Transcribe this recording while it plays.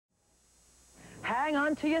Hang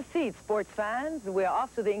on to your seats, sports fans. We're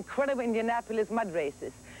off to the incredible Indianapolis mud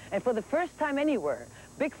races. And for the first time anywhere,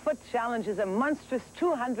 Bigfoot challenges a monstrous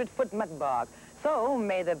 200-foot mud bog. So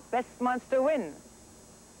may the best monster win.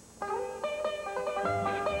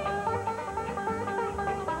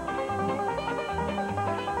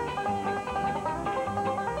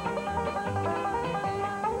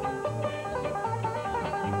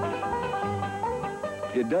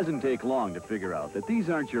 It doesn't take long to figure out that these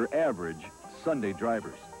aren't your average Sunday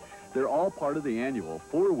drivers. They're all part of the annual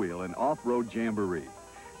four-wheel and off-road jamboree.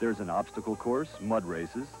 There's an obstacle course, mud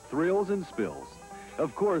races, thrills and spills.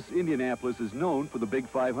 Of course, Indianapolis is known for the Big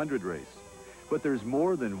 500 race. But there's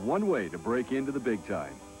more than one way to break into the big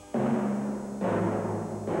time.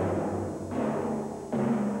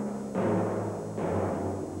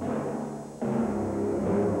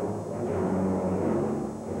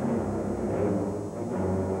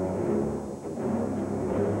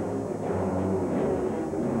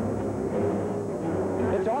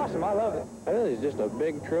 It's awesome. I love it. It's just a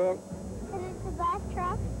big truck. And it's a black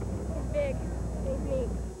truck. It's big. It's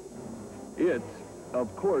neat. It,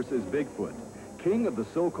 of course, is Bigfoot, king of the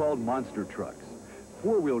so-called monster trucks.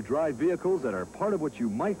 Four-wheel drive vehicles that are part of what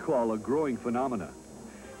you might call a growing phenomenon.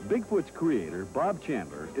 Bigfoot's creator, Bob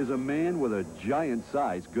Chandler, is a man with a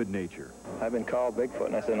giant-sized good nature. I've been called Bigfoot,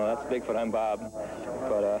 and I said, no, that's Bigfoot, I'm Bob.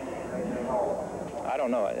 But I don't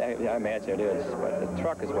know. I imagine it is, but the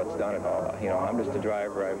truck is what's done it all. You know, I'm just a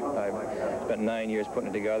driver. I've spent 9 years putting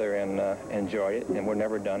it together and enjoyed it, and we're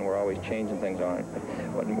never done. We're always changing things on it.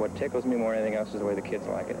 What tickles me more than anything else is the way the kids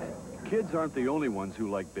like it. Kids aren't the only ones who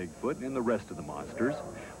like Bigfoot and the rest of the monsters.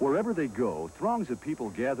 Wherever they go, throngs of people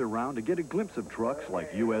gather around to get a glimpse of trucks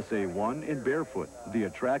like USA 1 and Bearfoot. The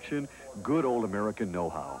attraction, good old American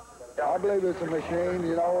know-how. I believe it's a machine,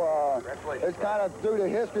 you know. It's kind of through the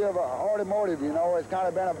history of automotive, you know. It's kind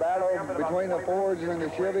of been a battle between the Fords and the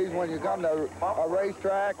Chevys when you come to a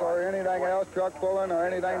racetrack or anything else, truck pulling or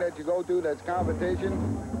anything that you go to that's competition.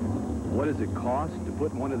 What does it cost to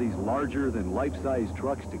put one of these larger-than-life-size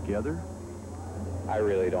trucks together? I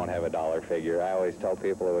really don't have a dollar figure. I always tell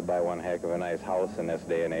people it would buy one heck of a nice house in this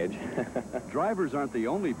day and age. Drivers aren't the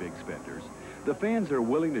only big spenders. The fans are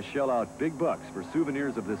willing to shell out big bucks for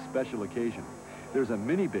souvenirs of this special occasion. There's a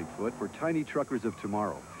mini Bigfoot for tiny truckers of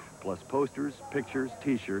tomorrow, plus posters, pictures,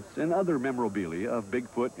 T-shirts, and other memorabilia of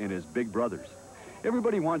Bigfoot and his big brothers.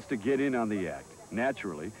 Everybody wants to get in on the act.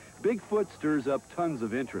 Naturally, Bigfoot stirs up tons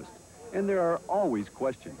of interest, and there are always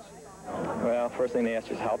questions. Well, first thing they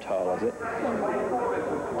ask is how tall is it?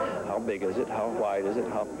 How big is it? How wide is it?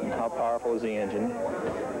 How powerful is the engine?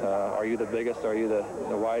 Are you the biggest? Are you the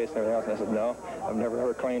widest and everything else? And I said, no, I've never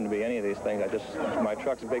ever claimed to be any of these things. My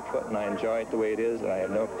truck's a Bigfoot, and I enjoy it the way it is, and I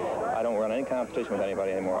don't run any competition with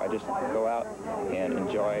anybody anymore. I just go out and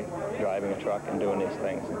enjoy driving a truck and doing these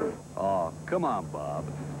things. Oh, come on, Bob.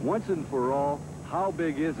 Once and for all, how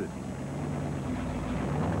big is it?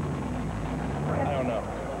 I don't know.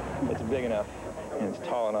 It's big enough, and it's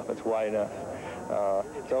tall enough, it's wide enough.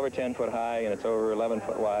 It's over 10 foot high, and it's over 11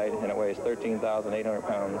 foot wide, and it weighs 13,800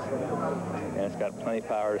 pounds. And it's got plenty of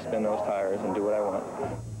power to spin those tires and do what I want.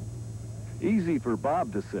 Easy for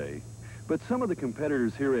Bob to say, but some of the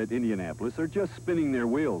competitors here at Indianapolis are just spinning their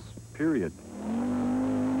wheels, period.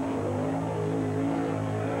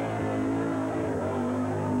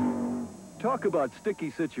 Talk about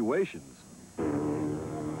sticky situations.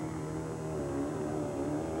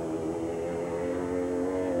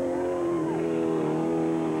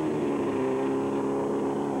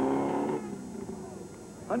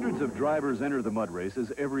 Hundreds of drivers enter the mud races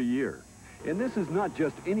every year, and this is not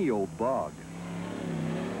just any old bog.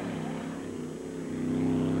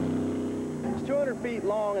 It's 200 feet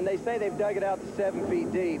long, and they say they've dug it out to 7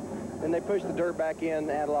 feet deep. Then they push the dirt back in,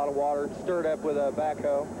 add a lot of water, stir it up with a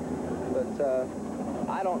backhoe. But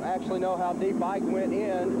I don't actually know how deep I went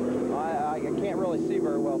in. I can't really see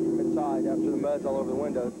very well from inside after the mud's all over the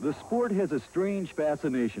windows. The sport has a strange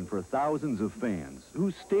fascination for thousands of fans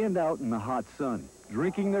who stand out in the hot sun,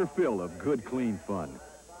 drinking their fill of good, clean fun.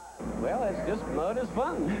 Well, it's just mud is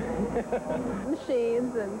fun.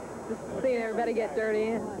 Machines and just seeing everybody get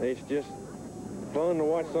dirty. It's just fun to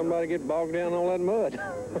watch somebody get bogged down in all that mud.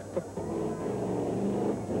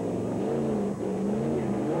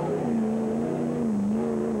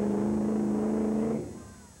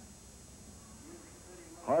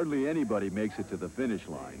 Hardly anybody makes it to the finish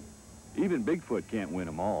line. Even Bigfoot can't win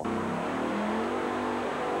them all.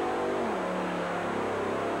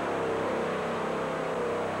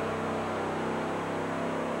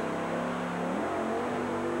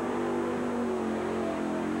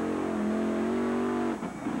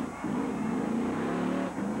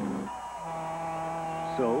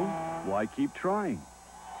 So, why keep trying?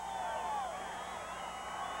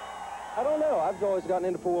 I don't know. I've always gotten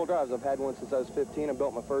into four-wheel drives. I've had one since I was 15. I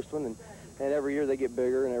built my first one, and every year they get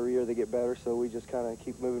bigger, and every year they get better, so we just kind of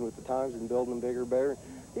keep moving with the times and building them bigger and better.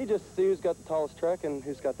 You just see who's got the tallest truck and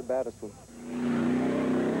who's got the baddest one.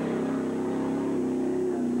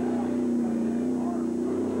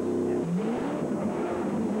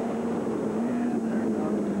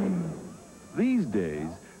 These days,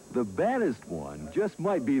 the baddest one just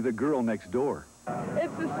might be the girl next door.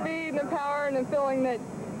 It's the speed and the power and the feeling that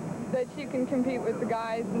you can compete with the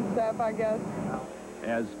guys and stuff, I guess.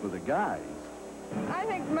 As for the guys, I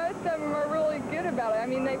think most of them are really good about it. I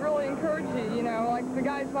mean, they really encourage you, you know. Like the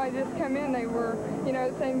guys when I just come in, they were, you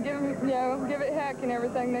know, saying, give it heck and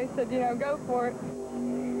everything. They said, you know, go for it.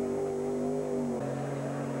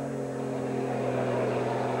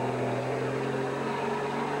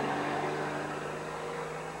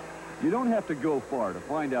 you don't have to go far to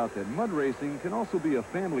find out that mud racing can also be a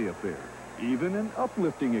family affair, even an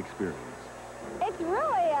uplifting experience. It's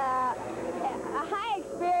really a high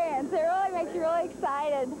experience. It really makes you really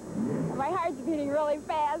excited. My heart's beating really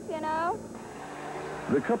fast, you know?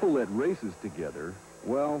 The couple that races together,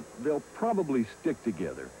 well, they'll probably stick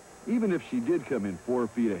together, even if she did come in 4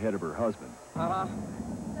 feet ahead of her husband. Uh-huh.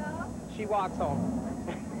 No? She walks home.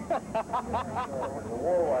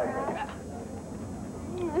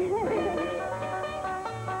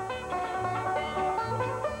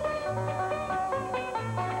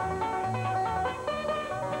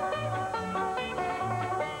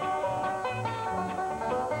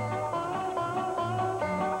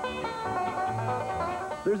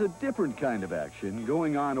 There's a different kind of action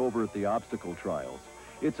going on over at the obstacle trials.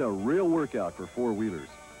 It's a real workout for four-wheelers.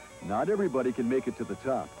 Not everybody can make it to the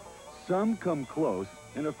top. Some come close,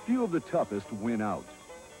 and a few of the toughest win out.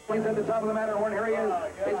 He's at the top of the Matterhorn. Here he is.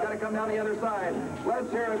 He's got to come down the other side.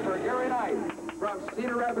 Let's hear it for Gary Knight from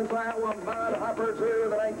Cedar Rapids, Iowa, Mud Hopper to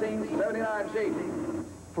the 1979 Jeep.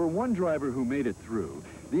 For one driver who made it through,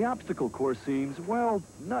 the obstacle course seems, well,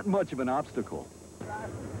 not much of an obstacle.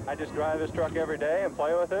 I just drive this truck every day and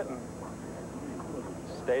play with it, and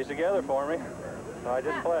it stays together for me. So I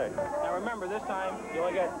just play. Now remember, this time you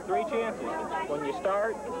only got 3 chances. When you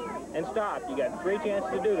start and stop, you got 3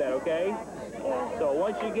 chances to do that, okay? So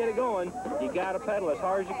once you get it going, you got to pedal as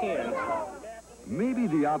hard as you can. Maybe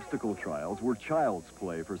the obstacle trials were child's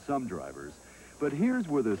play for some drivers, but here's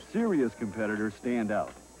where the serious competitors stand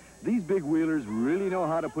out. These big wheelers really know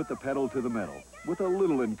how to put the pedal to the metal with a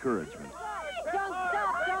little encouragement. Don't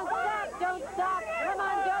stop, don't stop, don't stop. Come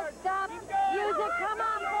on, don't stop. Use it, come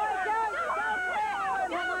on, boy, do it.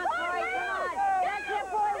 Come on, boy, come on. That's it,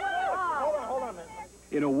 boy, Hold on a minute.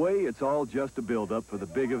 In a way, it's all just a build-up for the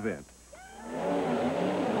big event.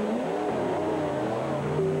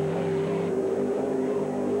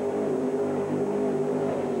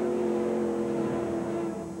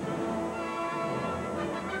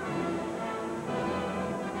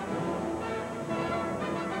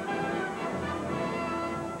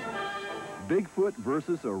 Bigfoot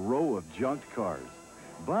versus a row of junked cars.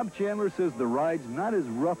 Bob Chandler says the ride's not as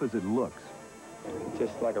rough as it looks. It's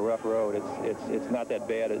just like a rough road. It's not that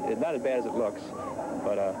bad. It's not as bad as it looks,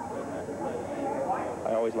 but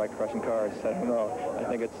I always like crushing cars. I don't know. I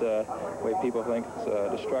think it's the way people think it's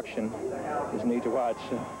destruction is neat to watch.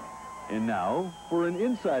 And now for an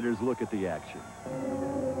insider's look at the action.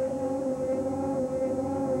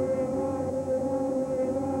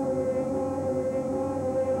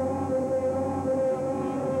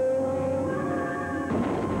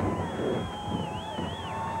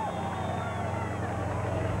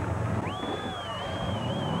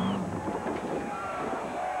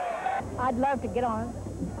 I'd love to get on.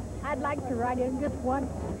 I'd like to ride in just once.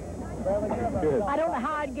 I don't know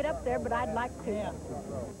how I'd get up there, but I'd like to.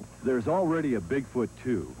 There's already a Bigfoot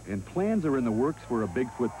 2, and plans are in the works for a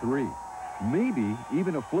Bigfoot 3. Maybe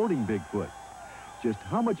even a floating Bigfoot. Just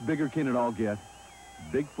how much bigger can it all get?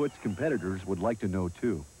 Bigfoot's competitors would like to know,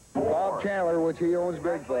 too. Bob Chandler, which he owns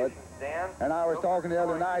Bigfoot, and I was talking the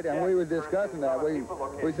other night, and we were discussing that. We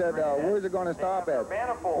said, where's it going to stop at?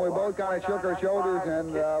 We both kind of shook our shoulders,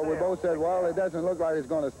 and we both said, well, it doesn't look like it's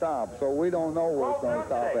going to stop, so we don't know where it's going to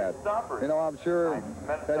stop at. You know, I'm sure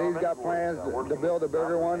that he's got plans to build a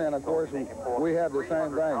bigger one, and of course, we have the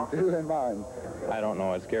same thing, too, in mind. I don't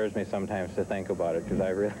know. It scares me sometimes to think about it because I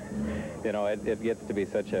really, you know, it gets to be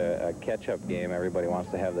such a catch-up game. Everybody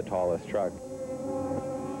wants to have the tallest truck.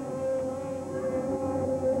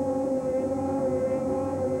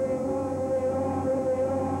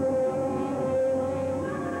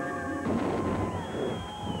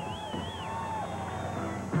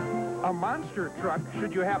 A monster truck,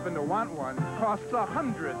 should you happen to want one, costs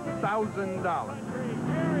 $100,000.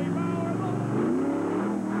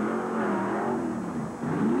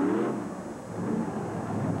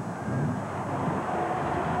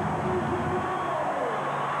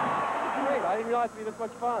 I didn't realize it'd be this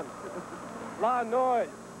much fun. A lot of noise.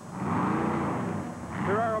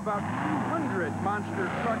 There are about 200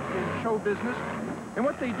 monster trucks in show business, and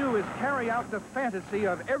what they do is carry out the fantasy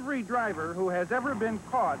of every driver who has ever been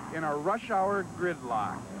caught in a rush hour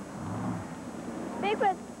gridlock.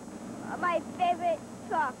 Bigfoot's my favorite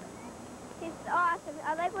truck. He's awesome.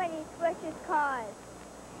 I like when he switches cars.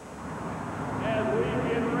 As we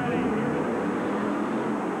get ready.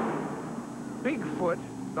 Bigfoot,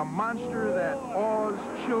 the monster that awes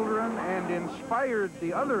children and inspired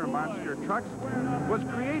the other monster trucks, was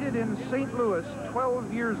created in St. Louis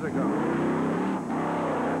 12 years ago.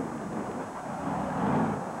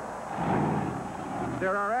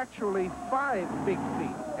 There are actually 5 Big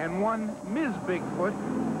Feet and 1 Ms. Bigfoot,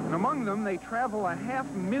 and among them they travel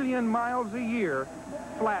 500,000 miles a year,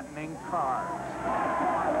 flattening cars.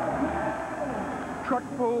 Truck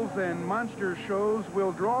pulls and monster shows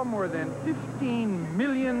will draw more than 15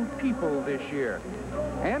 million people this year.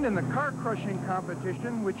 And in the car-crushing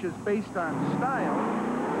competition, which is based on style,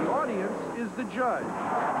 the audience is the judge.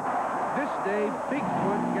 This day,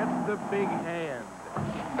 Bigfoot gets the big hand.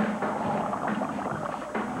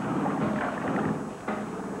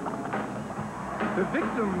 The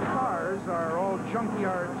victim cars are all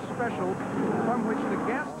junkyard specials, from which the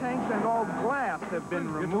gas tanks and all glass have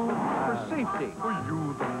been removed for safety.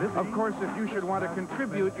 Of course, if you should want to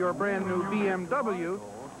contribute your brand new BMW,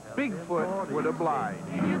 Bigfoot would oblige.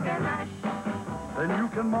 Then you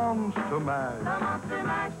can monster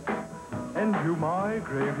mash, and do my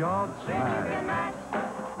graveyard smash.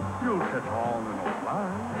 You'll catch on in a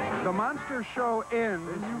flash. The monster show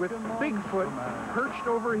ends with Bigfoot perched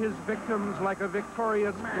over his victims like a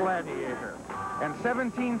victorious gladiator, and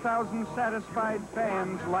 17,000 satisfied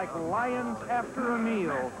fans like lions after a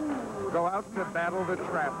meal go out to battle the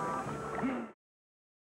traffic.